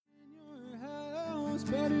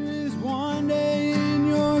Better is one day in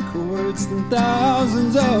your courts than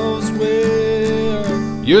thousands elsewhere.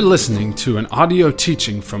 You're listening to an audio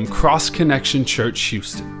teaching from Cross Connection Church,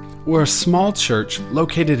 Houston. We're a small church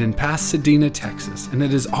located in Pasadena, Texas, and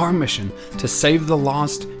it is our mission to save the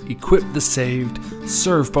lost, equip the saved,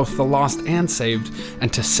 serve both the lost and saved,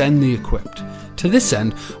 and to send the equipped. To this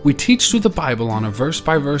end, we teach through the Bible on a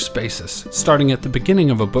verse-by-verse basis, starting at the beginning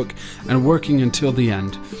of a book and working until the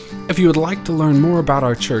end. If you would like to learn more about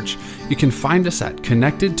our church, you can find us at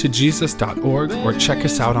connectedtojesus.org or check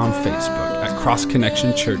us out on Facebook at Cross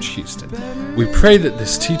Connection Church Houston. We pray that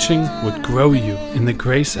this teaching would grow you in the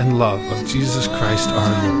grace and love of Jesus Christ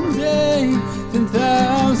our Lord. Than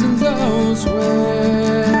thousands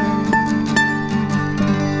elsewhere.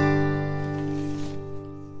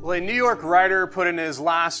 Well, a New York writer put in his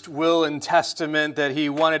last will and testament that he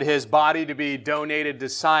wanted his body to be donated to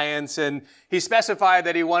science, and he specified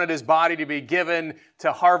that he wanted his body to be given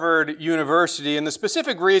to Harvard University. And the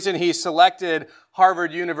specific reason he selected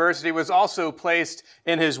Harvard University was also placed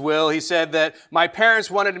in his will. He said that my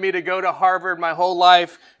parents wanted me to go to Harvard my whole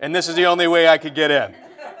life, and this is the only way I could get in.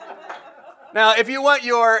 Now, if you want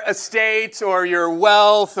your estate or your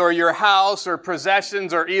wealth or your house or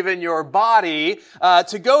possessions or even your body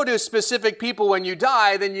to go to specific people when you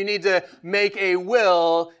die, then you need to make a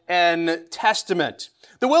will and testament.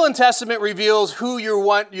 The will and testament reveals who you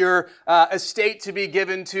want your estate to be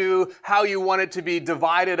given to, how you want it to be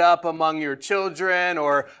divided up among your children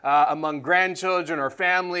or among grandchildren or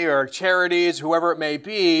family or charities, whoever it may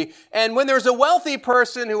be. And when there's a wealthy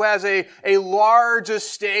person who has a large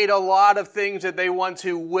estate, a lot of things that they want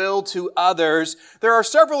to will to others, there are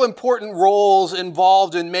several important roles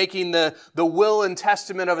involved in making the will and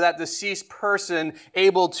testament of that deceased person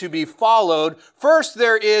able to be followed. First,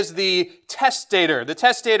 there is the testator. The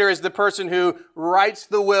testator is the person who writes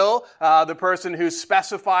the will, the person who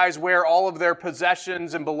specifies where all of their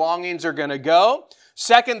possessions and belongings are going to go.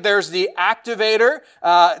 Second, there's the activator.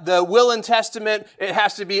 The will and testament, it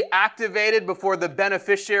has to be activated before the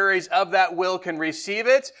beneficiaries of that will can receive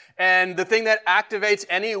it. And the thing that activates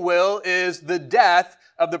any will is the death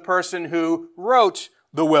of the person who wrote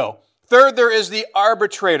the will. Third, there is the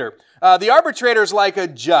arbitrator. The arbitrator is like a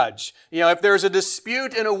judge. If there's a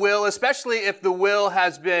dispute in a will, especially if the will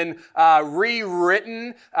has been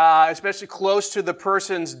rewritten, especially close to the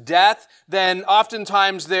person's death, then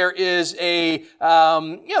oftentimes there is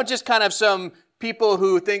just kind of some people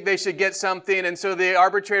who think they should get something, and so the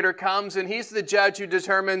arbitrator comes, and he's the judge who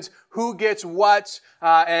determines who gets what,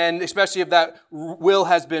 and especially if that will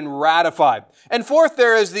has been ratified. And fourth,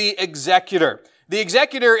 there is the executor. The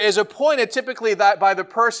executor is appointed typically by the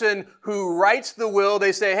person who writes the will.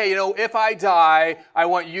 They say, hey, if I die, I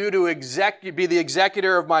want you to be the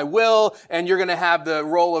executor of my will, and you're going to have the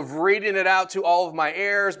role of reading it out to all of my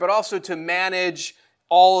heirs, but also to manage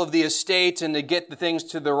all of the estate and to get the things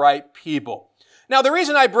to the right people. Now, the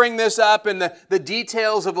reason I bring this up and the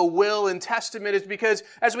details of a will and testament is because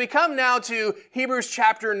as we come now to Hebrews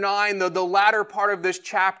chapter 9, the latter part of this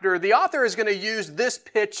chapter, the author is going to use this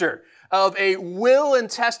picture of a will and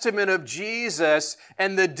testament of Jesus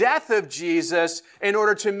and the death of Jesus in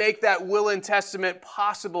order to make that will and testament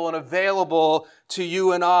possible and available to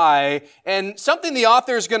you and I. And something the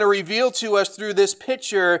author is going to reveal to us through this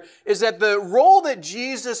picture is that the role that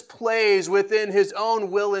Jesus plays within his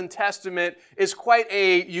own will and testament is quite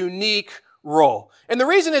a unique role. And the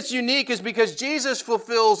reason it's unique is because Jesus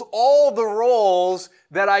fulfills all the roles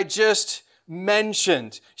that I just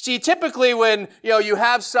mentioned. See, typically when, you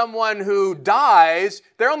have someone who dies,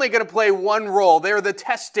 they're only going to play one role. They're the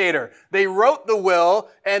testator. They wrote the will,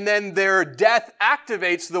 and then their death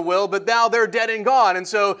activates the will, but now they're dead and gone. And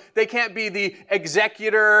so they can't be the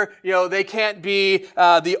executor, they can't be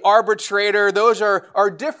the arbitrator. Those are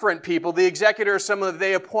different people. The executor is someone that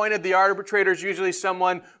they appointed. The arbitrator is usually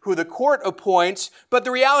someone who the court appoints. But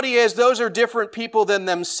the reality is those are different people than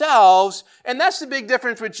themselves, and that's the big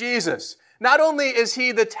difference with Jesus. Not only is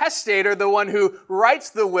he the testator, the one who writes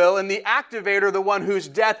the will, and the activator, the one whose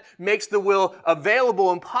death makes the will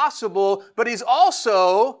available and possible, but he's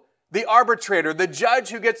also the arbitrator, the judge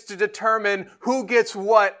who gets to determine who gets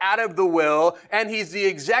what out of the will, and he's the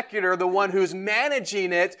executor, the one who's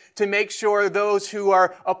managing it to make sure those who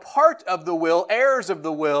are a part of the will, heirs of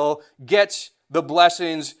the will, get the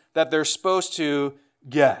blessings that they're supposed to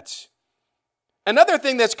get. Another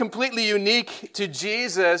thing that's completely unique to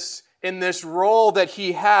Jesus in this role that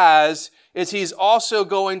he has is he's also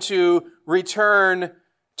going to return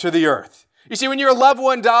to the earth. You see, when your loved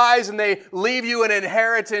one dies and they leave you an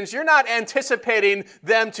inheritance, you're not anticipating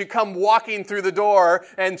them to come walking through the door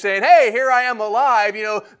and saying, hey, here I am alive.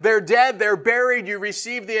 They're dead, they're buried, you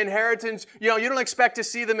receive the inheritance. You don't expect to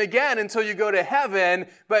see them again until you go to heaven.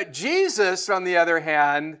 But Jesus, on the other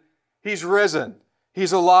hand, he's risen,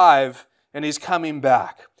 he's alive, and he's coming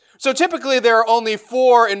back. So typically there are only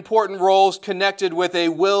 4 important roles connected with a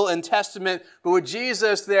will and testament, but with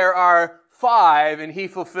Jesus there are 5, and he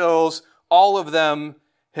fulfills all of them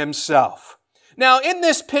himself. Now, in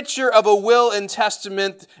this picture of a will and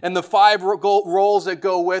testament and the 5 roles that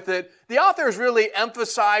go with it, the author is really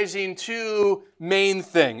emphasizing 2 main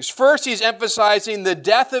things. First, he's emphasizing the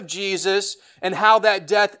death of Jesus and how that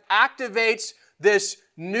death activates this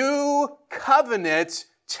new covenant,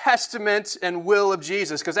 testament, and will of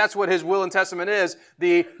Jesus, because that's what his will and testament is,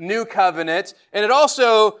 the new covenant. And it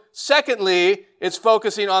also, secondly, it's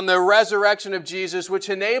focusing on the resurrection of Jesus, which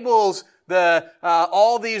enables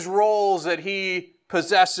all these roles that he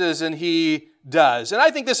possesses and he does. And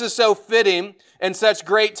I think this is so fitting and such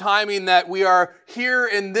great timing that we are here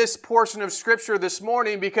in this portion of Scripture this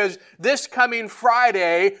morning, because this coming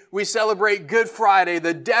Friday, we celebrate Good Friday,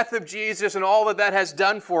 the death of Jesus and all that has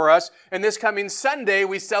done for us. And this coming Sunday,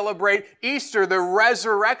 we celebrate Easter, the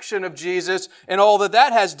resurrection of Jesus and all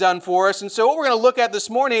that has done for us. And so what we're going to look at this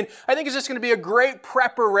morning, I think is just going to be a great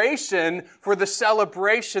preparation for the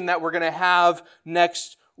celebration that we're going to have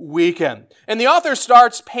next weekend. And the author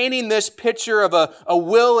starts painting this picture of a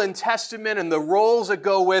will and testament and the roles that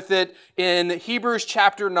go with it in Hebrews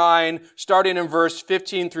chapter 9, starting in verse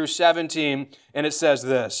 15 through 17. And it says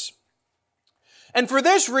this: "And for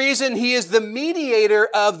this reason, he is the mediator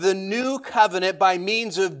of the new covenant by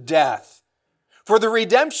means of death, for the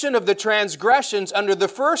redemption of the transgressions under the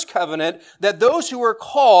first covenant, that those who are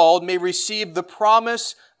called may receive the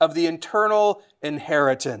promise of the eternal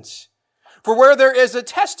inheritance. For where there is a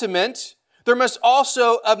testament, there must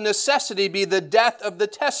also of necessity be the death of the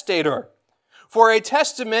testator. For a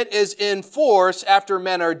testament is in force after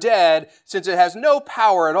men are dead, since it has no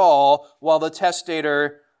power at all while the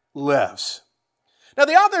testator lives." Now,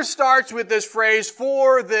 the author starts with this phrase,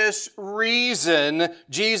 "for this reason,"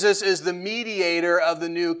 Jesus is the mediator of the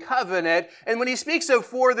new covenant. And when he speaks of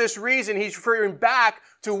 "for this reason," he's referring back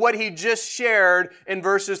to what he just shared in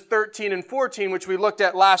verses 13 and 14, which we looked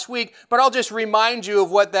at last week. But I'll just remind you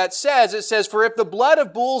of what that says. It says, "For if the blood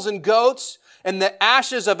of bulls and goats and the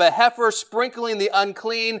ashes of a heifer sprinkling the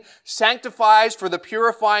unclean sanctifies for the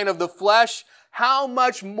purifying of the flesh, how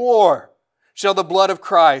much more shall the blood of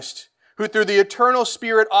Christ, who through the eternal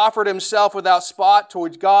Spirit offered himself without spot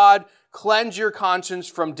towards God, cleanse your conscience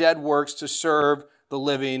from dead works to serve the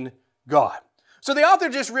living God." So the author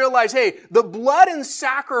just realized, hey, the blood and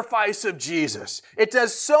sacrifice of Jesus, it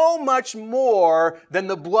does so much more than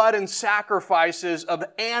the blood and sacrifices of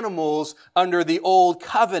animals under the old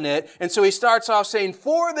covenant. And so he starts off saying,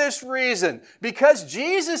 for this reason, because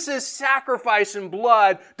Jesus' sacrifice and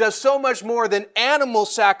blood does so much more than animal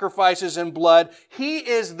sacrifices and blood, he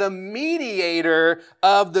is the mediator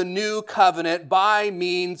of the new covenant by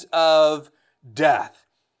means of death.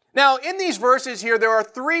 Now, in these verses here, there are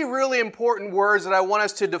 3 really important words that I want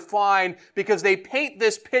us to define because they paint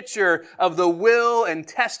this picture of the will and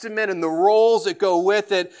testament and the roles that go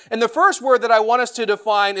with it. And the first word that I want us to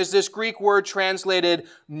define is this Greek word translated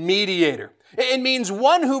mediator. It means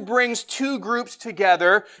one who brings 2 groups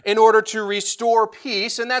together in order to restore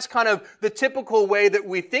peace, and that's kind of the typical way that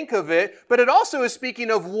we think of it. But it also is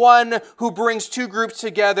speaking of one who brings 2 groups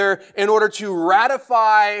together in order to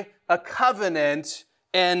ratify a covenant,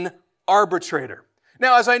 an arbitrator.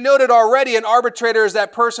 Now, as I noted already, an arbitrator is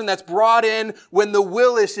that person that's brought in when the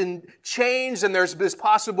will is changed and there's this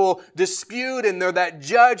possible dispute, and they're that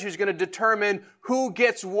judge who's going to determine who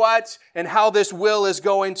gets what and how this will is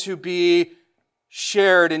going to be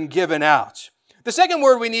shared and given out. The second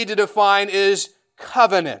word we need to define is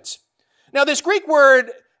covenant. Now, this Greek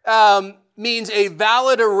word means a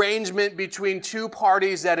valid arrangement between 2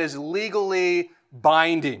 parties that is legally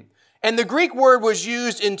binding. And the Greek word was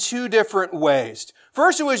used in 2 different ways.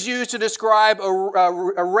 First, it was used to describe a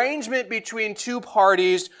arrangement between 2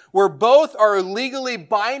 parties where both are legally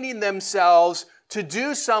binding themselves to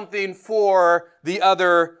do something for the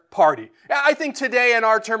other party. I think today in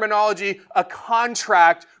our terminology, a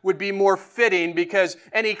contract would be more fitting, because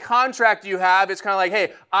any contract you have, it's kind of like,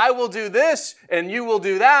 hey, I will do this and you will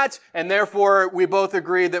do that, and therefore we both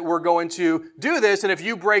agree that we're going to do this. And if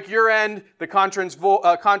you break your end, the contract's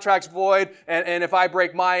void, and if I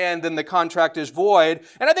break my end, then the contract is void.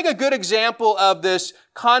 And I think a good example of this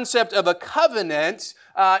concept of a covenant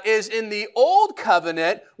is in the Old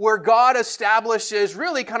Covenant, where God establishes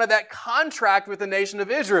really kind of that contract with the nation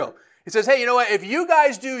of Israel. He says, hey, you know what? If you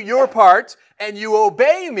guys do your part and you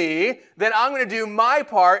obey me, then I'm going to do my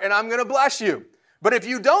part and I'm going to bless you. But if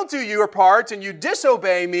you don't do your part and you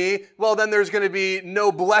disobey me, well, then there's going to be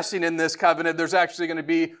no blessing in this covenant. There's actually going to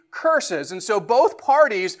be curses. And so both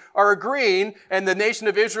parties are agreeing, and the nation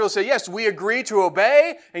of Israel say, yes, we agree to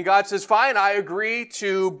obey. And God says, fine, I agree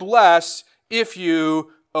to bless if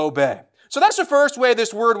you obey. So that's the first way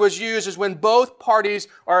this word was used, is when both parties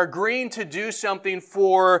are agreeing to do something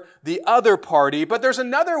for the other party. But there's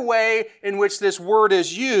another way in which this word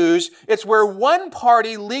is used. It's where one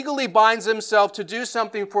party legally binds themselves to do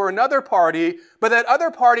something for another party, but that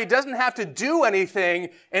other party doesn't have to do anything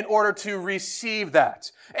in order to receive that.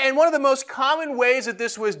 And one of the most common ways that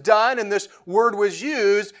this was done and this word was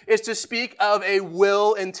used is to speak of a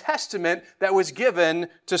will and testament that was given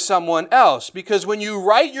to someone else. Because when you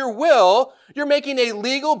write your will, you're making a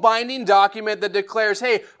legal binding document that declares,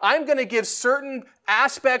 hey, I'm going to give certain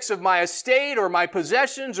aspects of my estate or my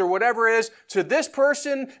possessions or whatever it is to this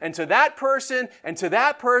person and to that person and to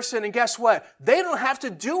that person. And guess what? They don't have to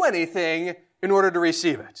do anything in order to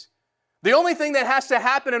receive it. The only thing that has to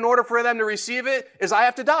happen in order for them to receive it is I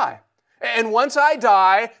have to die. And once I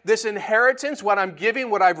die, this inheritance, what I'm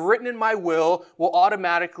giving, what I've written in my will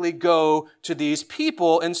automatically go to these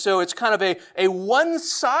people. And so it's kind of a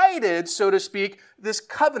one-sided, so to speak, this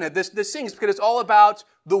covenant, this thing, because it's all about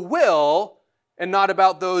the will and not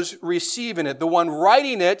about those receiving it. The one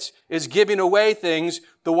writing it is giving away things.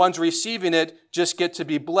 The ones receiving it just get to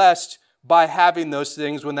be blessed by having those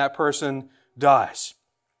things when that person dies.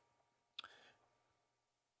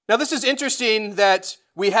 Now, this is interesting that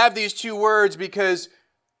we have these two words, because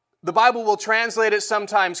the Bible will translate it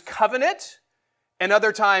sometimes covenant and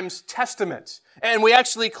other times testament. And we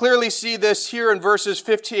actually clearly see this here in verses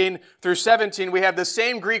 15 through 17. We have the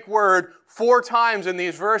same Greek word 4 times in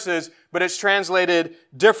these verses, but it's translated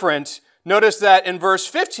different. Notice that in verse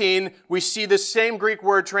 15, we see the same Greek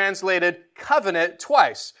word translated covenant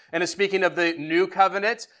twice. And it's speaking of the new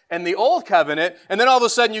covenant and the old covenant. And then all of a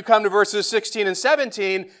sudden you come to verses 16 and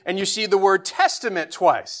 17 and you see the word testament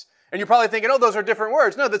twice. And you're probably thinking, oh, those are different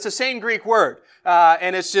words. No, that's the same Greek word.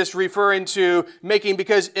 And it's just referring to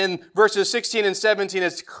because in verses 16 and 17,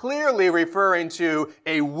 it's clearly referring to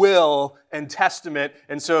a will and testament.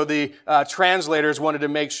 And so the translators wanted to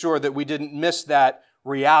make sure that we didn't miss that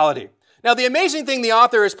reality. Now, the amazing thing the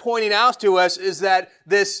author is pointing out to us is that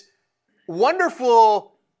this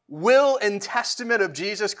wonderful will and testament of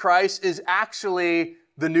Jesus Christ is actually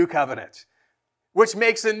the new covenant, which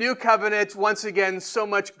makes the new covenant, once again, so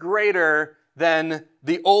much greater than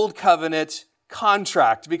the old covenant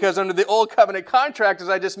contract. Because under the old covenant contract, as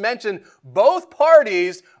I just mentioned, both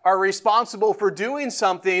parties are responsible for doing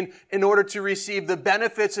something in order to receive the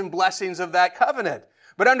benefits and blessings of that covenant.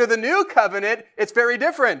 But under the new covenant, it's very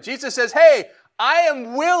different. Jesus says, hey, I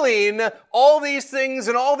am willing all these things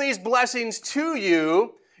and all these blessings to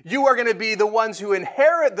you. You are going to be the ones who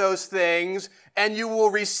inherit those things, and you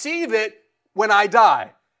will receive it when I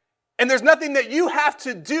die. And there's nothing that you have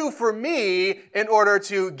to do for me in order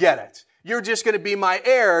to get it. You're just going to be my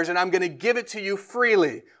heirs, and I'm going to give it to you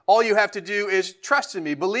freely. All you have to do is trust in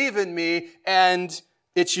me, believe in me, and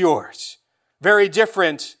it's yours. Very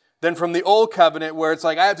different than from the old covenant, where it's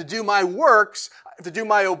like, I have to do my works, I have to do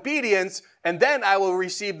my obedience, and then I will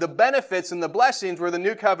receive the benefits and the blessings, where the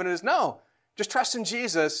new covenant is, no, just trust in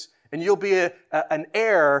Jesus, and you'll be an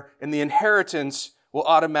heir, and the inheritance will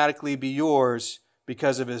automatically be yours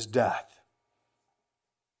because of his death.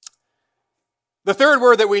 The third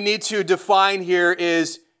word that we need to define here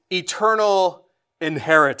is eternal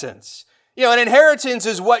inheritance. You know, an inheritance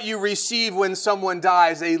is what you receive when someone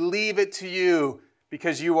dies. They leave it to you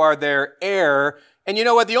because you are their heir. And you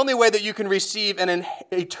know what? The only way that you can receive an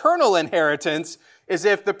eternal inheritance is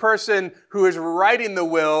if the person who is writing the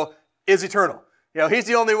will is eternal. You know, he's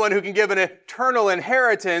the only one who can give an eternal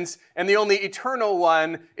inheritance, and the only eternal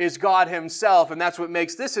one is God himself. And that's what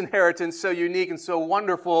makes this inheritance so unique and so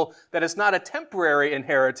wonderful, that it's not a temporary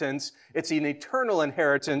inheritance. It's an eternal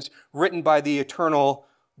inheritance written by the eternal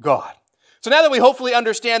God. So now that we hopefully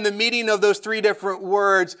understand the meaning of those 3 different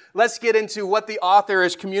words, let's get into what the author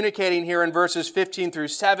is communicating here in verses 15 through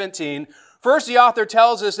 17. First, the author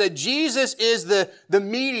tells us that Jesus is the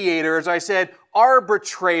mediator, as I said,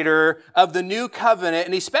 arbitrator of the new covenant,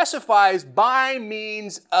 and he specifies by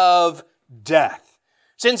means of death.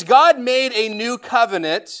 Since God made a new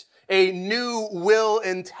covenant, a new will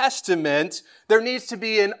and testament, there needs to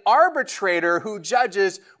be an arbitrator who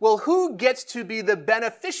judges, well, who gets to be the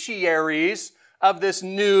beneficiaries of this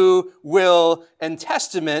new will and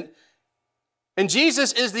testament. And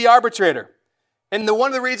Jesus is the arbitrator. And one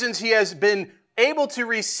of the reasons he has been able to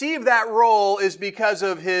receive that role is because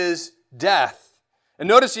of his death. And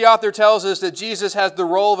notice the author tells us that Jesus has the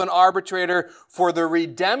role of an arbitrator for the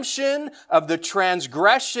redemption of the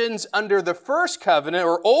transgressions under the first covenant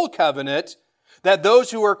or old covenant, that those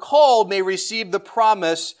who are called may receive the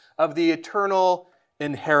promise of the eternal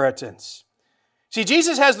inheritance. See,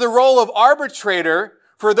 Jesus has the role of arbitrator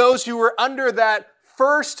for those who were under that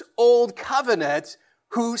first old covenant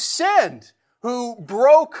who sinned, who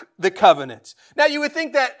broke the covenant. Now you would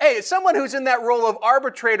think that, hey, someone who's in that role of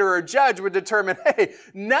arbitrator or judge would determine, hey,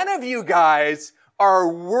 none of you guys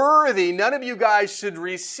are worthy, none of you guys should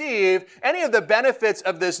receive any of the benefits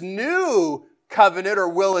of this new covenant or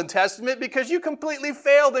will and testament because you completely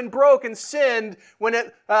failed and broke and sinned when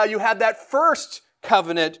you had that first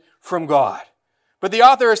covenant from God. But the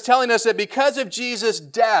author is telling us that because of Jesus'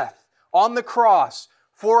 death on the cross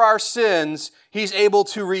for our sins, he's able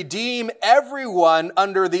to redeem everyone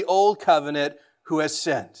under the old covenant who has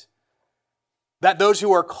sinned. That those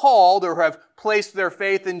who are called or have placed their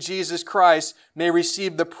faith in Jesus Christ may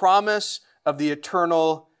receive the promise of the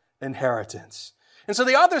eternal inheritance. And so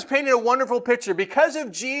the author is painting a wonderful picture. Because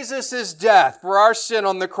of Jesus' death for our sin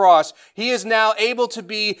on the cross, he is now able to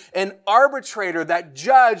be an arbitrator, that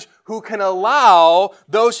judge who can allow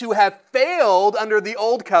those who have failed under the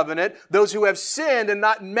old covenant, those who have sinned and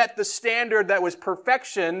not met the standard that was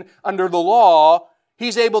perfection under the law,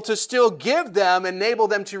 he's able to still give them, enable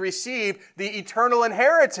them to receive the eternal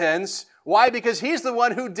inheritance. Why? Because he's the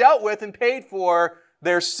one who dealt with and paid for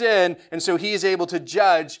their sin, and so he is able to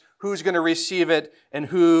judge who's going to receive it and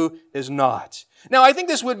who is not. Now, I think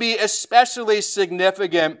this would be especially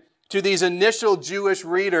significant to these initial Jewish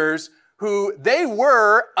readers who they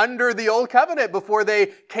were under the old covenant before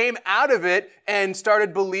they came out of it and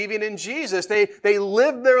started believing in Jesus. They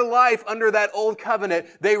lived their life under that old covenant.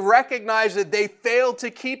 They recognized that they failed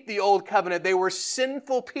to keep the old covenant. They were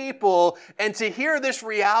sinful people. And to hear this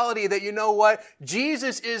reality that, you know what,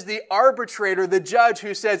 Jesus is the arbitrator, the judge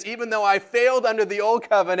who says, even though I failed under the old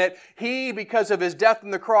covenant, he, because of his death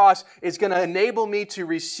on the cross, is going to enable me to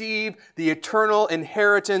receive the eternal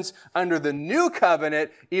inheritance under the new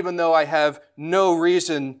covenant, even though I have no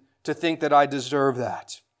reason to think that I deserve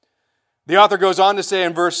that. The author goes on to say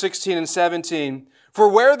in verse 16 and 17, "For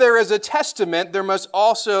where there is a testament, there must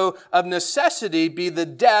also of necessity be the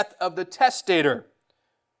death of the testator.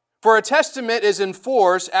 For a testament is in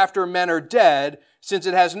force after men are dead, since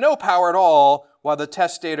it has no power at all while the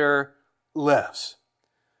testator lives."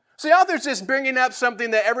 So the author's just bringing up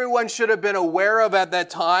something that everyone should have been aware of at that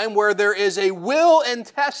time. Where there is a will and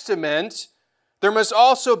testament, there must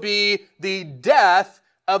also be the death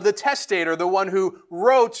of the testator, the one who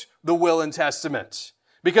wrote the will and testament.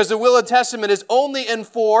 Because the will and testament is only in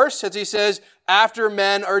force, as he says, after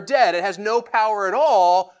men are dead. It has no power at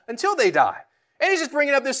all until they die. And he's just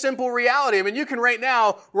bringing up this simple reality. I mean, you can right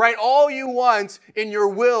now write all you want in your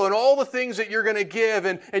will and all the things that you're going to give.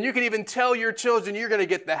 And you can even tell your children you're going to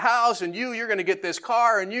get the house and you're going to get this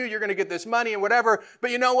car and you're going to get this money and whatever.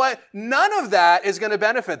 But you know what? None of that is going to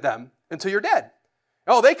benefit them until you're dead.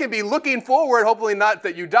 Oh, they can be looking forward, hopefully not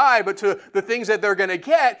that you die, but to the things that they're going to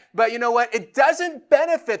get. But you know what? It doesn't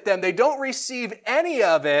benefit them. They don't receive any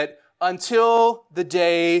of it until the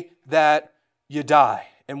day that you die.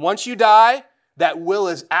 And once you die, that will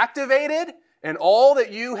is activated, and all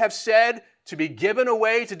that you have said to be given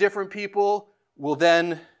away to different people will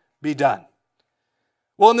then be done.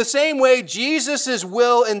 Well, in the same way, Jesus'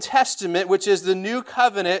 will and testament, which is the new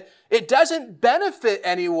covenant, it doesn't benefit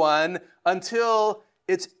anyone until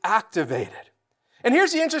it's activated. And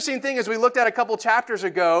here's the interesting thing as we looked at a couple chapters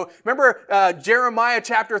ago. Remember Jeremiah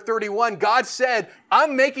chapter 31, God said,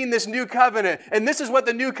 I'm making this new covenant, and this is what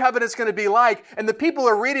the new covenant's going to be like. And the people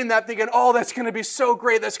are reading that thinking, oh, that's going to be so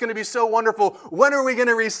great. That's going to be so wonderful. When are we going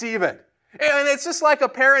to receive it? And it's just like a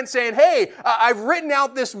parent saying, hey, I've written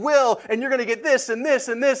out this will, and you're going to get this and this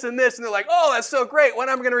and this and this. And they're like, oh, that's so great. When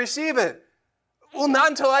am I going to receive it? Well, not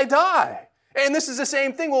until I die. And this is the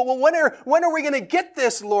same thing. Well, when are we going to get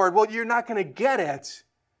this, Lord? Well, you're not going to get it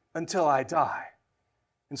until I die.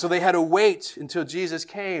 And so they had to wait until Jesus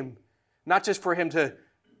came, not just for him to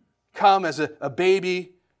come as a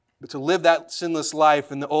baby, but to live that sinless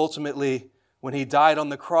life. And ultimately, when he died on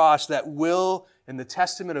the cross, that will and the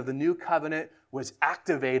testament of the new covenant was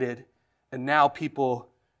activated, and now people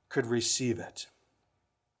could receive it.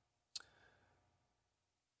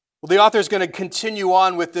 Well, the author is going to continue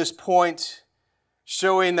on with this point,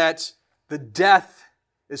 showing that the death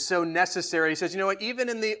is so necessary. He says, you know what, even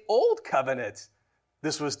in the old covenant,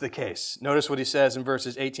 this was the case. Notice what he says in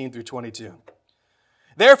verses 18 through 22.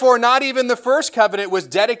 Therefore, not even the first covenant was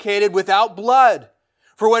dedicated without blood.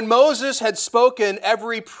 For when Moses had spoken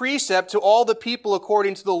every precept to all the people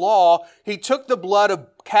according to the law, he took the blood of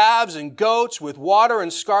calves and goats with water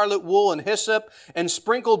and scarlet wool and hyssop and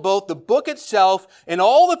sprinkled both the book itself and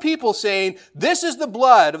all the people, saying, "This is the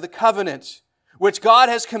blood of the covenant which God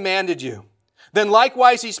has commanded you." Then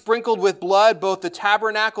likewise he sprinkled with blood both the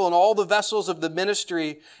tabernacle and all the vessels of the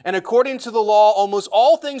ministry. And according to the law, almost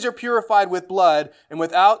all things are purified with blood, and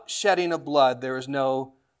without shedding of blood there is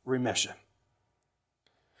no remission.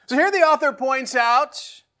 So here the author points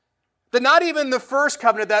out that not even the first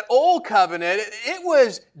covenant, that old covenant, it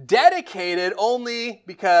was dedicated only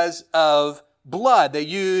because of blood. They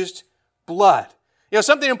used blood. You know,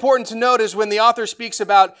 something important to note is when the author speaks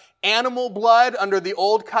about animal blood under the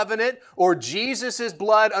old covenant or Jesus'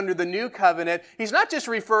 blood under the new covenant, he's not just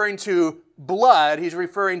referring to blood, he's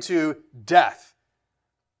referring to death.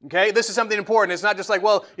 Okay, this is something important. It's not just like,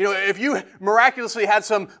 well, if you miraculously had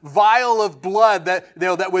some vial of blood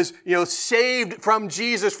that was, saved from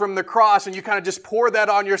Jesus from the cross, and you kind of just pour that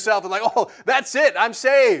on yourself and like, oh, that's it, I'm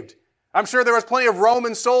saved. I'm sure there was plenty of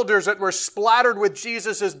Roman soldiers that were splattered with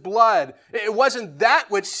Jesus' blood. It wasn't that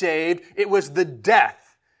which saved, it was the death.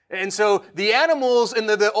 And so the animals in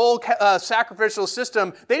the old sacrificial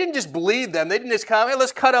system, they didn't just bleed them. They didn't just come, hey,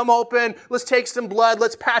 let's cut them open, let's take some blood,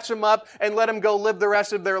 let's patch them up, and let them go live the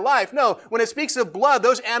rest of their life. No, when it speaks of blood,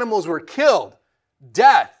 those animals were killed.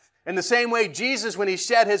 Death. In the same way, Jesus, when he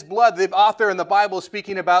shed his blood, the author in the Bible is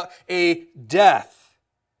speaking about a death.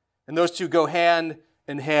 And those two go hand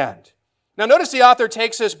in hand. Now notice the author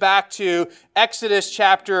takes us back to Exodus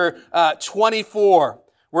chapter 24.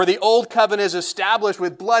 Where the old covenant is established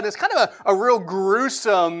with blood. It's kind of a real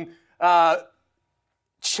gruesome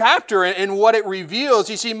chapter in what it reveals.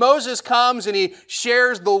 You see, Moses comes and he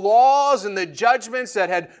shares the laws and the judgments that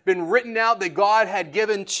had been written out that God had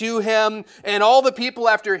given to him. And all the people,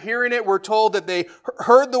 after hearing it, were told that they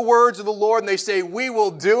heard the words of the Lord and they say, "We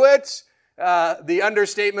will do it." The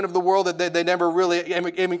understatement of the world that they never really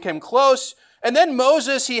even came close. And then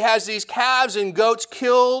Moses, he has these calves and goats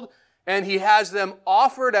killed. And he has them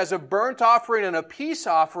offered as a burnt offering and a peace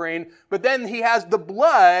offering, but then he has the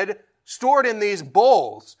blood stored in these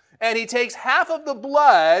bowls. And he takes half of the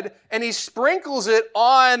blood and he sprinkles it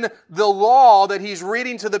on the law that he's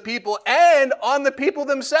reading to the people and on the people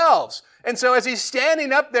themselves. And so as he's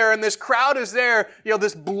standing up there and this crowd is there,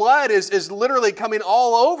 this blood is literally coming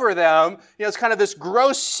all over them. It's kind of this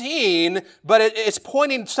gross scene, but it's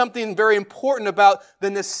pointing something very important about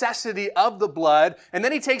the necessity of the blood. And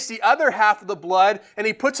then he takes the other half of the blood and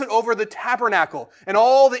he puts it over the tabernacle and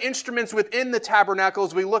all the instruments within the tabernacle,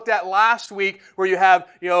 as we looked at last week, where you have,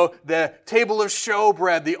 the table of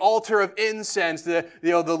showbread, the altar of incense, the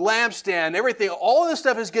lampstand, everything. All this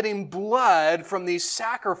stuff is getting blood from these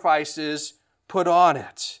sacrifices put on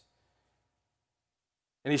it.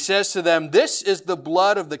 And he says to them, "This is the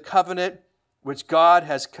blood of the covenant which God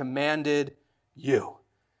has commanded you."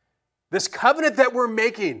 This covenant that we're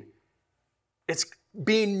making, it's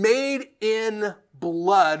being made in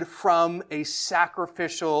blood from a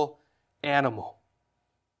sacrificial animal.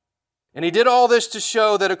 And he did all this to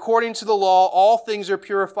show that according to the law, all things are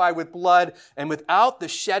purified with blood, and without the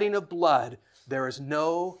shedding of blood, there is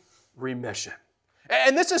no remission.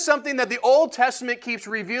 And this is something that the Old Testament keeps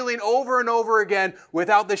revealing over and over again.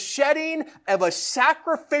 Without the shedding of a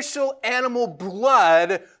sacrificial animal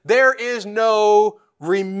blood, there is no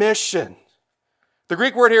remission. The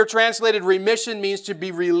Greek word here translated remission means to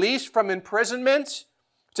be released from imprisonment,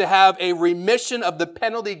 to have a remission of the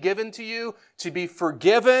penalty given to you, to be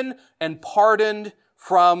forgiven and pardoned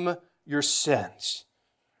from your sins.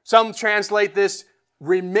 Some translate this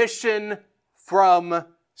remission from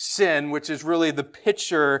sin, which is really the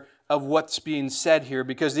picture of what's being said here,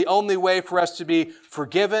 because the only way for us to be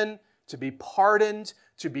forgiven, to be pardoned,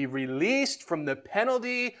 to be released from the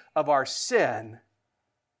penalty of our sin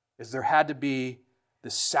is there had to be the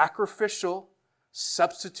sacrificial,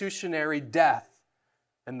 substitutionary death,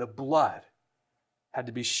 and the blood had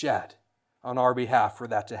to be shed on our behalf for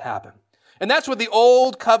that to happen. And that's what the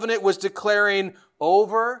old covenant was declaring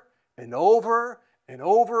over and over and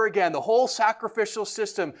over again. The whole sacrificial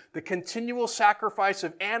system, the continual sacrifice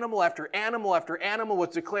of animal after animal after animal was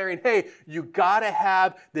declaring, hey, you gotta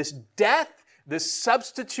have this death, this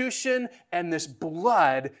substitution, and this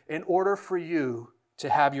blood in order for you to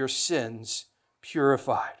have your sins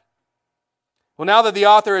purified. Well, now that the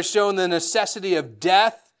author has shown the necessity of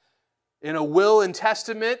death in a will and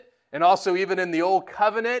testament, and also even in the Old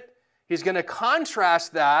Covenant, He's going to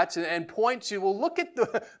contrast that and point to, well, look at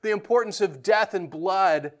the importance of death and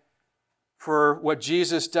blood for what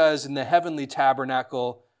Jesus does in the heavenly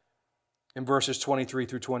tabernacle in verses 23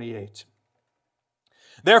 through 28.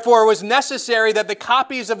 Therefore, it was necessary that the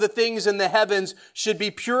copies of the things in the heavens should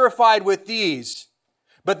be purified with these,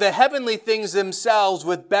 but the heavenly things themselves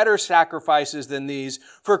with better sacrifices than these.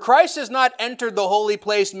 For Christ has not entered the holy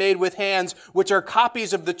place made with hands, which are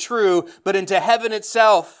copies of the true, but into heaven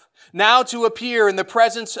itself, now to appear in the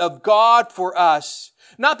presence of God for us.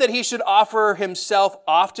 Not that he should offer himself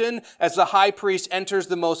often, as the high priest enters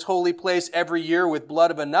the most holy place every year with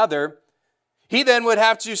blood of another. He then would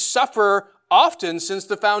have to suffer often since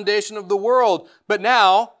the foundation of the world. But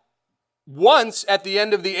now, once at the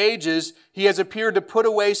end of the ages, he has appeared to put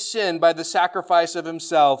away sin by the sacrifice of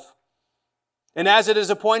himself. And as it is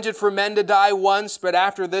appointed for men to die once, but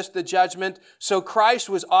after this the judgment, so Christ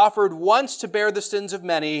was offered once to bear the sins of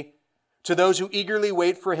many. To those who eagerly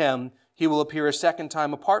wait for him, he will appear a second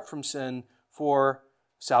time apart from sin for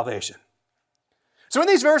salvation. So in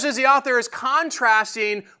these verses, the author is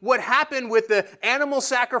contrasting what happened with the animal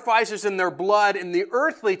sacrifices and their blood in the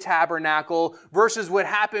earthly tabernacle versus what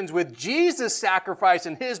happens with Jesus' sacrifice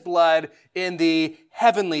and his blood in the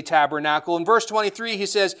heavenly tabernacle. In verse 23, he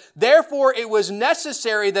says, therefore it was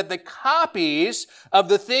necessary that the copies of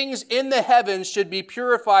the things in the heavens should be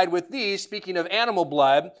purified with these, speaking of animal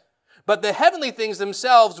blood, but the heavenly things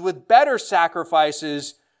themselves with better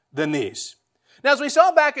sacrifices than these. Now, as we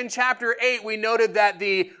saw back in chapter 8, we noted that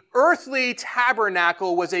the earthly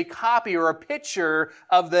tabernacle was a copy or a picture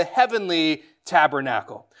of the heavenly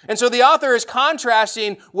tabernacle. And so the author is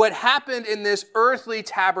contrasting what happened in this earthly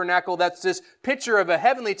tabernacle, that's this picture of a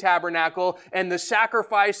heavenly tabernacle, and the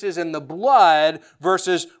sacrifices and the blood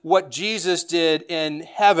versus what Jesus did in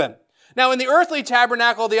heaven. Now, in the earthly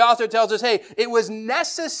tabernacle, the author tells us, hey, it was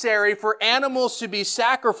necessary for animals to be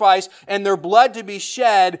sacrificed and their blood to be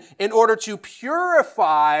shed in order to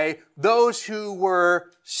purify those who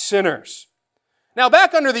were sinners. Now,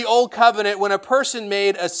 back under the old covenant, when a person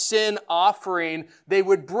made a sin offering, they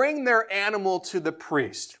would bring their animal to the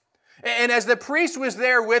priest. And as the priest was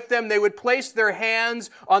there with them, they would place their hands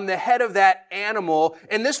on the head of that animal.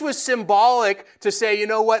 And this was symbolic to say, you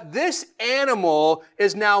know what? This animal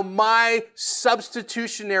is now my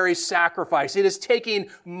substitutionary sacrifice. It is taking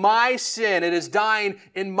my sin. It is dying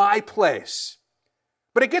in my place.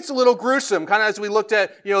 But it gets a little gruesome, kind of as we looked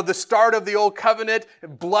at, the start of the old covenant,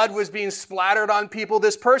 blood was being splattered on people.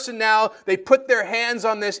 This person now, they put their hands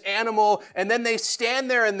on this animal, and then they stand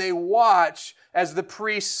there and they watch as the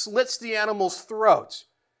priest slits the animal's throat.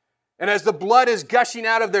 And as the blood is gushing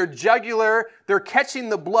out of their jugular, they're catching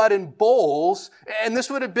the blood in bowls. And this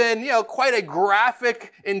would have been, quite a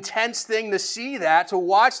graphic, intense thing to see that, to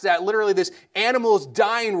watch that. Literally, this animal is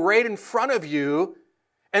dying right in front of you.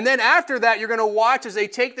 And then after that, you're going to watch as they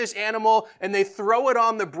take this animal and they throw it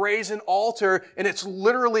on the brazen altar, and it's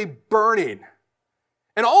literally burning.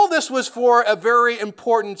 And all this was for a very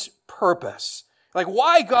important purpose. Like,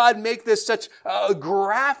 why God make this such a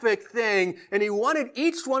graphic thing? And he wanted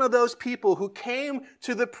each one of those people who came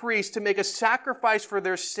to the priest to make a sacrifice for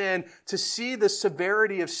their sin to see the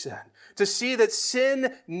severity of sin, to see that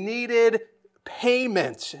sin needed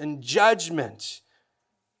payment and judgment.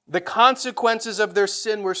 The consequences of their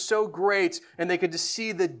sin were so great, and they could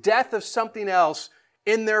see the death of something else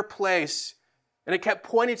in their place. And it kept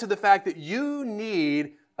pointing to the fact that you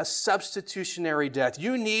need a substitutionary death.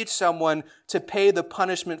 You need someone to pay the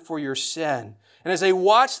punishment for your sin. And as they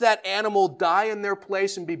watched that animal die in their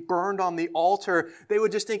place and be burned on the altar, they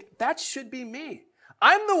would just think, that should be me.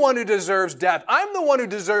 I'm the one who deserves death. I'm the one who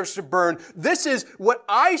deserves to burn. This is what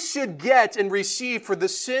I should get and receive for the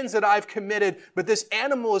sins that I've committed. But this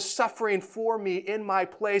animal is suffering for me in my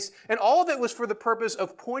place. And all of it was for the purpose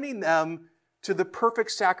of pointing them to the perfect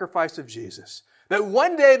sacrifice of Jesus. That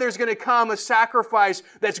one day there's going to come a sacrifice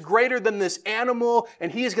that's greater than this animal,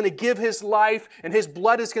 and he is going to give his life, and his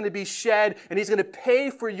blood is going to be shed, and he's going to pay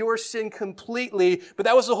for your sin completely. But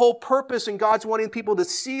that was the whole purpose, and God's wanting people to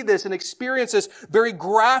see this and experience this very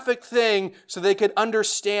graphic thing so they could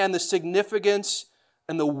understand the significance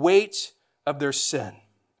and the weight of their sin.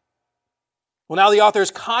 Well, now the author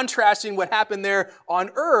is contrasting what happened there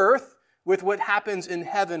on earth with what happens in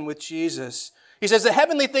heaven with Jesus. He says the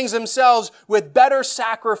heavenly things themselves with better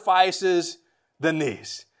sacrifices than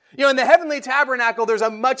these. In the heavenly tabernacle, there's a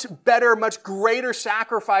much better, much greater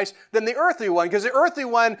sacrifice than the earthly one, because the earthly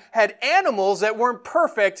one had animals that weren't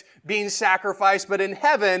perfect being sacrificed, but in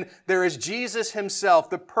heaven, there is Jesus himself,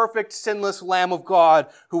 the perfect, sinless Lamb of God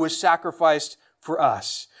who was sacrificed for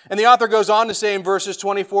us. And the author goes on to say in verses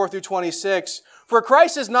 24 through 26, For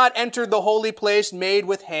Christ has not entered the holy place made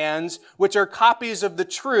with hands, which are copies of the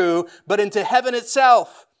true, but into heaven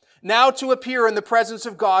itself, now to appear in the presence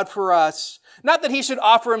of God for us. Not that he should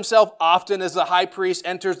offer himself often as the high priest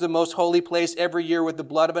enters the most holy place every year with the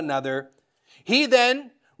blood of another. He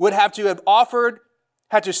then would had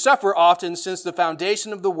to suffer often since the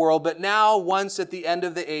foundation of the world, but now, once at the end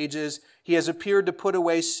of the ages, he has appeared to put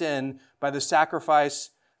away sin by the sacrifice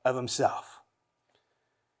of himself.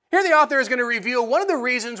 Here the author is going to reveal one of the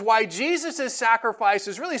reasons why Jesus' sacrifice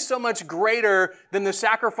is really so much greater than the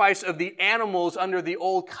sacrifice of the animals under the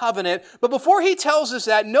old covenant. But before he tells us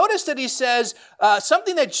that, notice that he says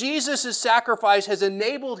something that Jesus' sacrifice has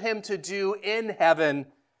enabled him to do in heaven.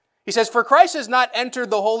 He says, for Christ has not entered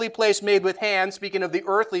the holy place made with hands, speaking of the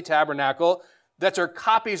earthly tabernacle, that are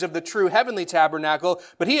copies of the true heavenly tabernacle,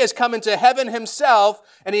 but he has come into heaven himself,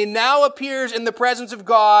 and he now appears in the presence of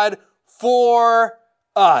God for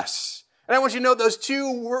us. And I want you to note those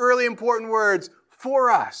two really important words,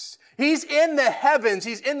 for us. He's in the heavens.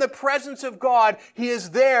 He's in the presence of God. He is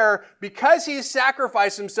there because he's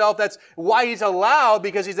sacrificed himself. That's why he's allowed,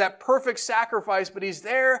 because he's that perfect sacrifice, but he's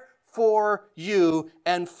there for you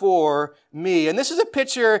and for me. And this is a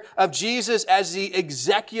picture of Jesus as the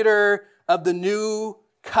executor of the new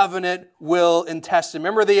covenant will and testament.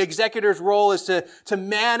 Remember, the executor's role is to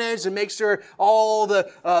manage and make sure all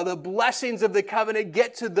the blessings of the covenant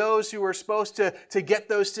get to those who are supposed to get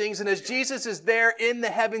those things. And as Jesus is there in the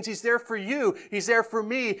heavens, he's there for you. He's there for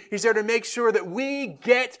me. He's there to make sure that we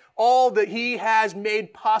get all that he has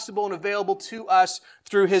made possible and available to us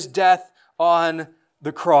through his death on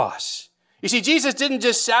the cross. You see, Jesus didn't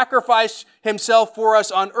just sacrifice himself for us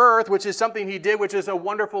on earth, which is something he did, which is a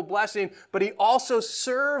wonderful blessing, but he also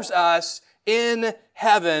serves us in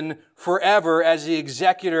heaven forever as the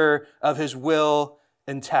executor of his will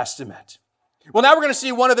and testament. Well, now we're going to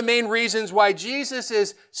see one of the main reasons why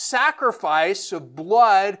Jesus' sacrifice of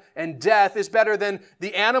blood and death is better than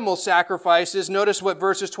the animal sacrifices. Notice what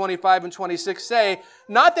verses 25 and 26 say.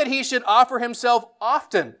 Not that he should offer himself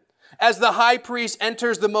often, as the high priest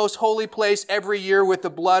enters the most holy place every year with the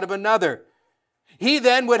blood of another. He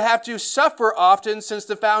then would have to suffer often since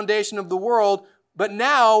the foundation of the world, but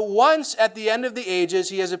now, once at the end of the ages,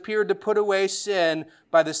 he has appeared to put away sin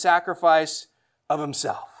by the sacrifice of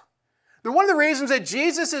himself. One of the reasons that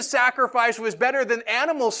Jesus' sacrifice was better than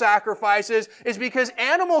animal sacrifices is because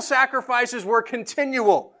animal sacrifices were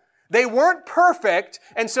continual. They weren't perfect,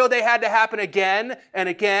 and so they had to happen again and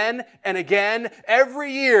again and again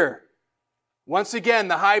every year. Once again,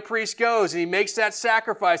 the high priest goes and he makes that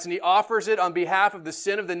sacrifice and he offers it on behalf of the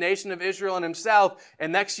sin of the nation of Israel and himself.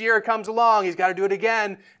 And next year it comes along, he's got to do it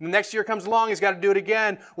again. And the next year comes along, he's got to do it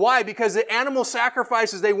again. Why? Because the animal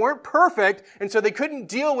sacrifices, they weren't perfect, and so they couldn't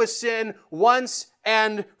deal with sin once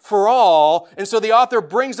and for all. And so the author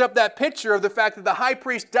brings up that picture of the fact that the high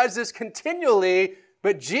priest does this continually,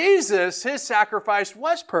 but Jesus, his sacrifice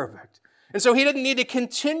was perfect. And so he didn't need to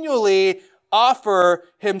continually offer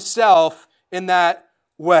himself in that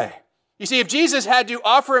way. You see, if Jesus had to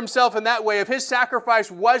offer himself in that way, if his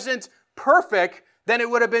sacrifice wasn't perfect, then it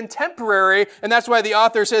would have been temporary. And that's why the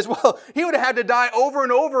author says, well, he would have had to die over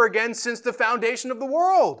and over again since the foundation of the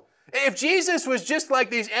world. If Jesus was just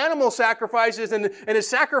like these animal sacrifices and his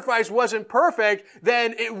sacrifice wasn't perfect,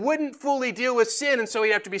 then it wouldn't fully deal with sin. And so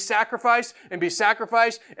he'd have to be sacrificed and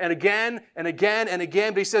again and again and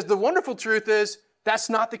again. But he says the wonderful truth is that's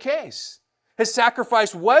not the case. His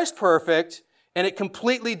sacrifice was perfect, and it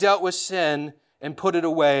completely dealt with sin and put it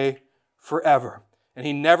away forever. And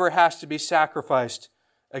he never has to be sacrificed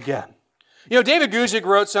again. You know, David Guzik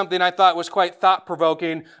wrote something I thought was quite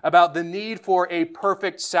thought-provoking about the need for a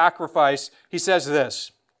perfect sacrifice. He says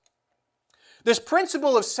this: this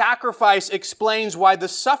principle of sacrifice explains why the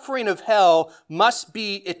suffering of hell must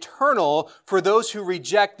be eternal for those who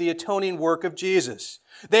reject the atoning work of Jesus.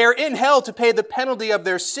 They are in hell to pay the penalty of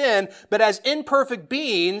their sin, but as imperfect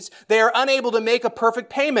beings, they are unable to make a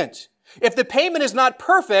perfect payment. If the payment is not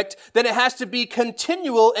perfect, then it has to be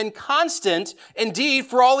continual and constant, indeed,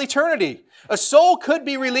 for all eternity. A soul could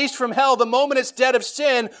be released from hell the moment its debt of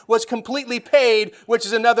sin was completely paid, which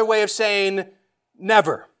is another way of saying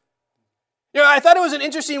never. You know, I thought it was an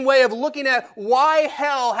interesting way of looking at why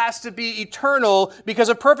hell has to be eternal, because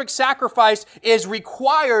a perfect sacrifice is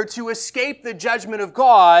required to escape the judgment of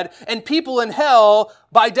God, and people in hell,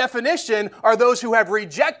 by definition, are those who have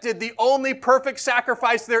rejected the only perfect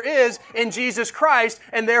sacrifice there is in Jesus Christ,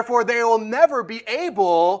 and therefore they will never be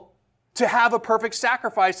able to have a perfect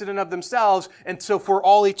sacrifice in and of themselves, and so for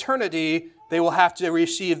all eternity, they will have to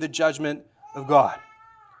receive the judgment of God.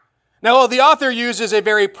 Now, the author uses a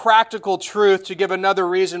very practical truth to give another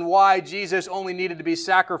reason why Jesus only needed to be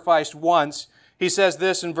sacrificed once. He says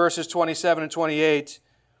this in verses 27 and 28.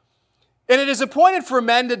 And it is appointed for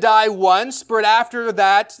men to die once, but after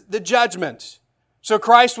that, the judgment. So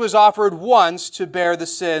Christ was offered once to bear the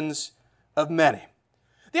sins of many.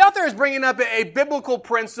 The author is bringing up a biblical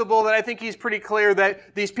principle that I think he's pretty clear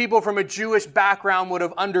that these people from a Jewish background would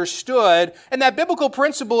have understood. And that biblical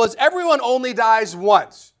principle is everyone only dies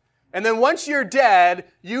once. And then once you're dead,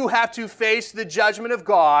 you have to face the judgment of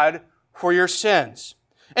God for your sins.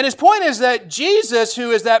 And his point is that Jesus,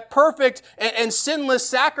 who is that perfect and sinless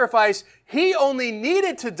sacrifice, he only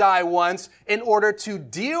needed to die once in order to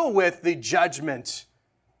deal with the judgment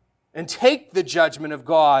and take the judgment of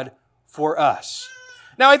God for us.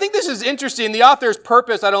 Now, I think this is interesting. The author's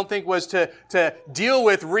purpose, I don't think, was to deal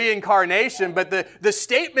with reincarnation, but the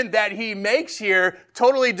statement that he makes here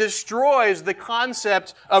totally destroys the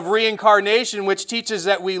concept of reincarnation, which teaches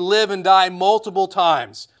that we live and die multiple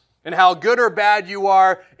times. And how good or bad you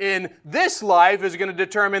are in this life is going to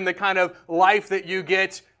determine the kind of life that you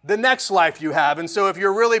get the next life you have. And so if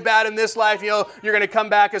you're really bad in this life, you're going to come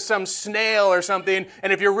back as some snail or something.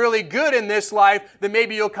 And if you're really good in this life, then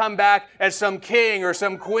maybe you'll come back as some king or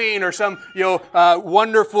some queen or some,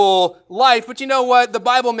 wonderful life. But you know what? The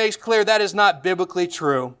Bible makes clear that is not biblically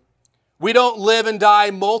true. We don't live and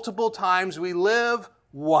die multiple times. We live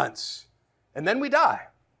once. And then we die.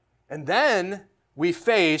 And then we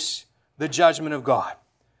face the judgment of God.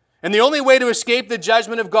 And the only way to escape the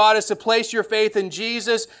judgment of God is to place your faith in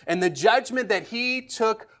Jesus and the judgment that He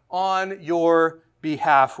took on your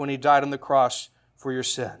behalf when He died on the cross for your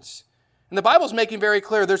sins. And the Bible's making very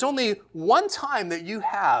clear there's only one time that you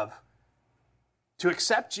have to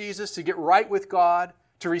accept Jesus, to get right with God,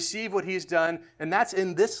 to receive what He's done, and that's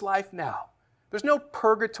in this life now. There's no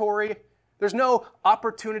purgatory. There's no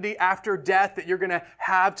opportunity after death that you're going to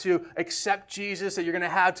have to accept Jesus, that you're going to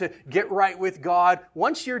have to get right with God.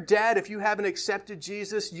 Once you're dead, if you haven't accepted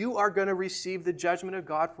Jesus, you are going to receive the judgment of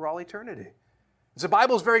God for all eternity. The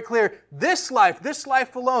Bible is very clear. This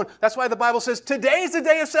life alone. That's why the Bible says, today is the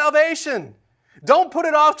day of salvation. Don't put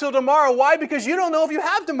it off till tomorrow. Why? Because you don't know if you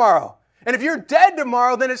have tomorrow. And if you're dead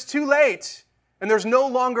tomorrow, then it's too late. And there's no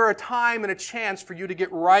longer a time and a chance for you to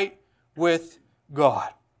get right with God.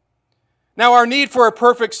 Now, our need for a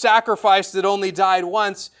perfect sacrifice that only died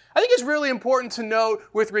once, I think is really important to note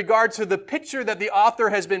with regard to the picture that the author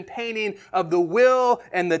has been painting of the will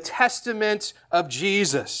and the testament of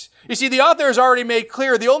Jesus. You see, the author has already made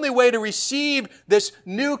clear the only way to receive this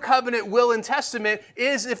new covenant will and testament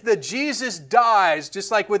is if the Jesus dies.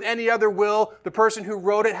 Just like with any other will, the person who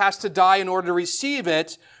wrote it has to die in order to receive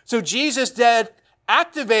it. So Jesus' death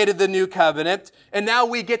activated the new covenant, and now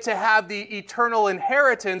we get to have the eternal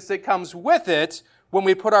inheritance that comes with it when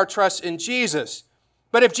we put our trust in Jesus.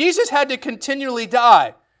 But if Jesus had to continually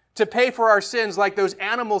die to pay for our sins like those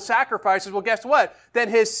animal sacrifices, well, guess what? Then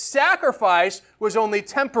His sacrifice was only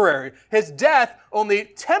temporary. His death only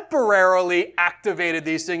temporarily activated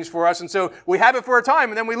these things for us. And so we have it for a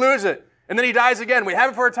time and then we lose it. And then He dies again. We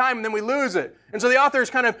have it for a time and then we lose it. And so the author is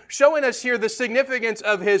kind of showing us here the significance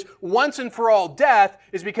of His once and for all death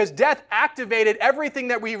is because death activated everything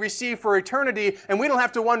that we receive for eternity, and we don't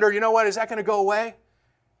have to wonder, you know what, is that going to go away?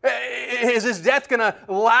 Is His death going to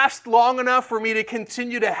last long enough for me to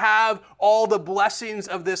continue to have all the blessings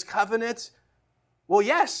of this covenant? Well,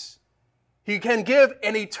 yes. He can give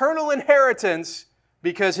an eternal inheritance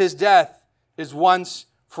because His death is once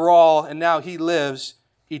for all, and now He lives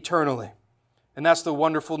eternally. And that's the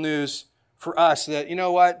wonderful news for us that, you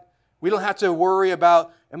know what? We don't have to worry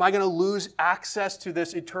about, am I going to lose access to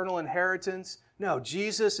this eternal inheritance? No,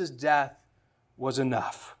 Jesus' death was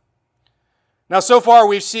enough. Now, so far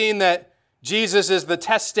we've seen that Jesus is the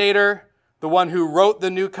testator, the one who wrote the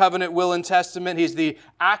new covenant will and testament. He's the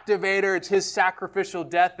activator. It's His sacrificial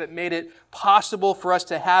death that made it possible for us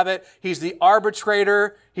to have it. He's the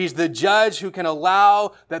arbitrator. He's the judge who can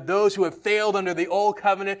allow that those who have failed under the old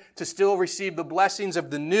covenant to still receive the blessings of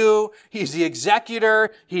the new. He's the executor.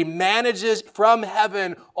 He manages from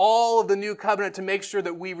heaven all of the new covenant to make sure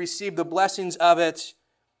that we receive the blessings of it.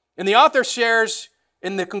 And the author shares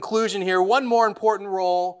in the conclusion here one more important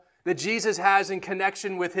role that Jesus has in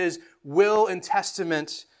connection with His will and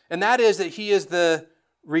testament, and that is that He is the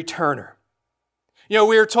returner. You know,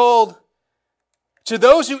 we are told, to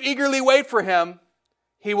those who eagerly wait for Him,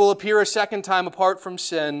 He will appear a second time apart from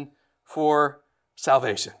sin for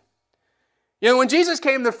salvation. You know, when Jesus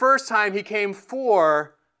came the first time, He came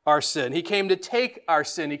for our sin. He came to take our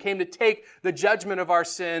sin. He came to take the judgment of our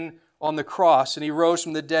sin on the cross, and He rose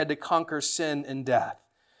from the dead to conquer sin and death.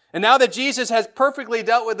 And now that Jesus has perfectly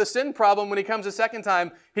dealt with the sin problem when he comes a second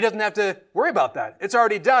time, he doesn't have to worry about that. It's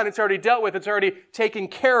already done. It's already dealt with. It's already taken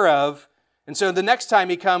care of. And so the next time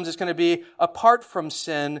he comes, it's going to be apart from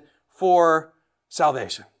sin for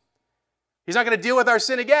salvation. He's not going to deal with our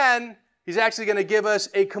sin again. He's actually going to give us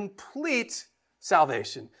a complete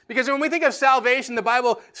salvation. Because when we think of salvation, the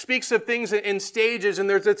Bible speaks of things in stages, and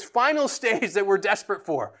there's this final stage that we're desperate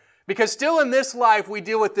for. Because still in this life, we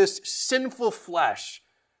deal with this sinful flesh.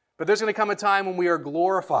 But there's going to come a time when we are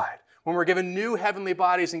glorified, when we're given new heavenly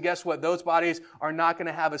bodies, and guess what? Those bodies are not going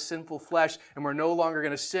to have a sinful flesh, and we're no longer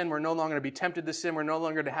going to sin. We're no longer going to be tempted to sin. We're no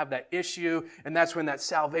longer going to have that issue, and that's when that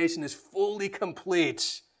salvation is fully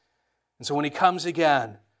complete. And so when he comes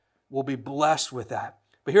again, we'll be blessed with that.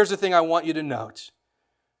 But here's the thing I want you to note.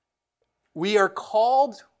 We are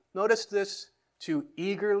called, notice this, to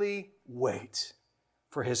eagerly wait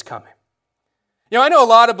for his coming. You know, I know a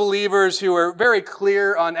lot of believers who are very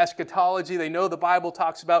clear on eschatology. They know the Bible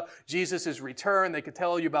talks about Jesus' return. They could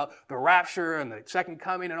tell you about the rapture and the second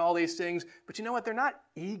coming and all these things. But you know what? They're not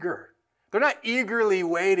eager. They're not eagerly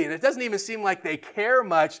waiting. It doesn't even seem like they care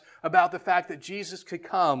much about the fact that Jesus could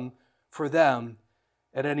come for them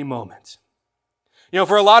at any moment. You know,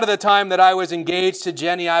 for a lot of the time that I was engaged to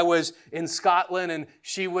Jenny, I was in Scotland and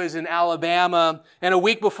she was in Alabama. And a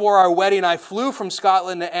week before our wedding, I flew from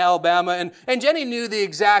Scotland to Alabama. And Jenny knew the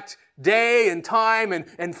exact day and time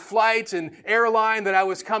and flight and airline that I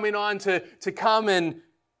was coming on to come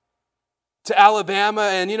to Alabama.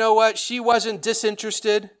 And you know what? She wasn't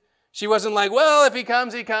disinterested. She wasn't like, well, if he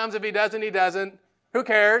comes, he comes. If he doesn't, he doesn't. Who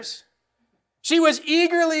cares? She was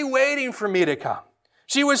eagerly waiting for me to come.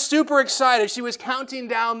 She was super excited. She was counting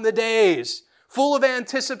down the days, full of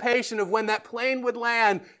anticipation of when that plane would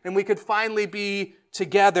land and we could finally be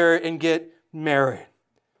together and get married.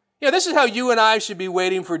 You know, this is how you and I should be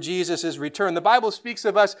waiting for Jesus' return. The Bible speaks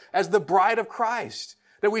of us as the bride of Christ,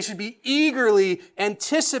 that we should be eagerly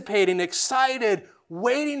anticipating, excited,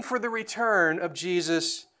 waiting for the return of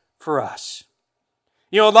Jesus for us.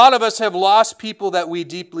 You know, a lot of us have lost people that we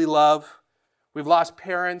deeply love. We've lost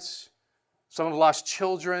parents. Some have lost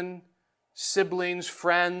children, siblings,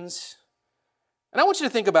 friends. And I want you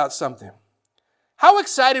to think about something. How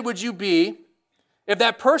excited would you be if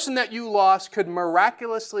that person that you lost could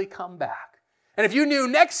miraculously come back? And if you knew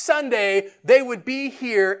next Sunday they would be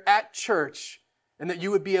here at church and that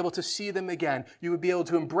you would be able to see them again, you would be able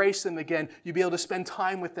to embrace them again, you'd be able to spend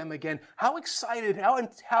time with them again. How excited,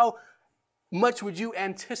 how much would you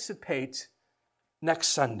anticipate next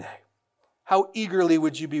Sunday? How eagerly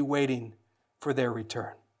would you be waiting for their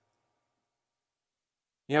return?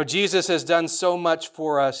 You know, Jesus has done so much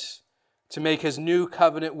for us to make his new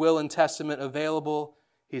covenant will and testament available.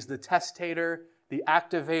 He's the testator, the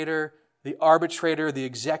activator, the arbitrator, the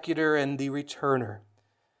executor, and the returner.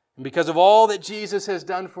 And because of all that Jesus has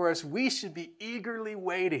done for us, we should be eagerly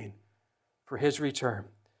waiting for his return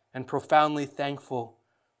and profoundly thankful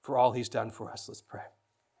for all he's done for us. Let's pray.